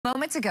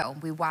Moments ago,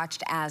 we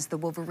watched as the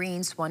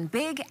Wolverines won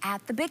big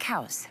at the Big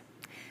House.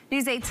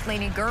 News 8's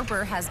Lainey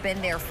Gerber has been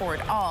there for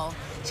it all.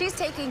 She's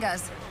taking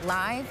us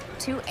live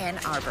to Ann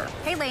Arbor.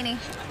 Hey, Lainey.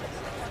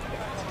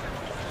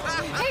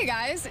 Hey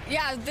guys,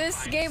 yeah,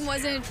 this game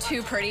wasn't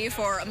too pretty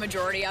for a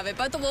majority of it,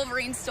 but the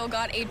Wolverines still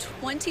got a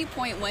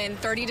 20-point win.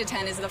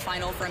 30-10 is the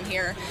final from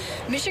here.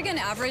 Michigan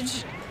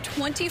averaged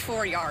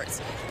 24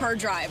 yards per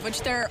drive,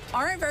 which there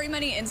aren't very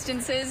many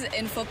instances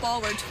in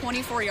football where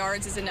 24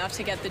 yards is enough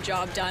to get the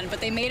job done,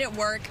 but they made it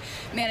work,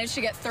 managed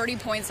to get 30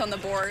 points on the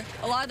board,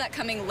 a lot of that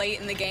coming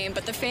late in the game,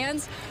 but the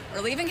fans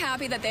are leaving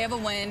happy that they have a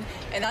win,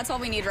 and that's all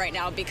we need right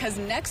now, because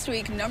next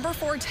week, number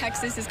 4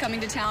 Texas is coming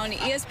to town,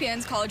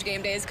 ESPN's College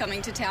Game Day is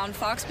coming to town,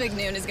 Fox Big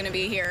Noon is going to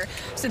be here,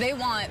 so they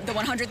want the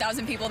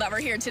 100,000 people that were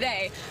here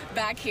today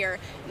back here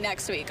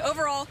next week.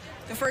 Overall,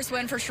 the first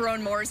win for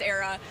Sharon Moore's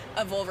era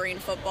of Wolverine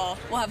football.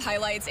 We'll have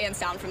highlights and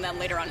sound from them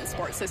later on in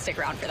sports, so stick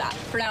around for that.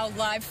 For now,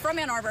 live from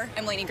Ann Arbor,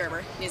 I'm Lainey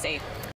Gerber, News 8.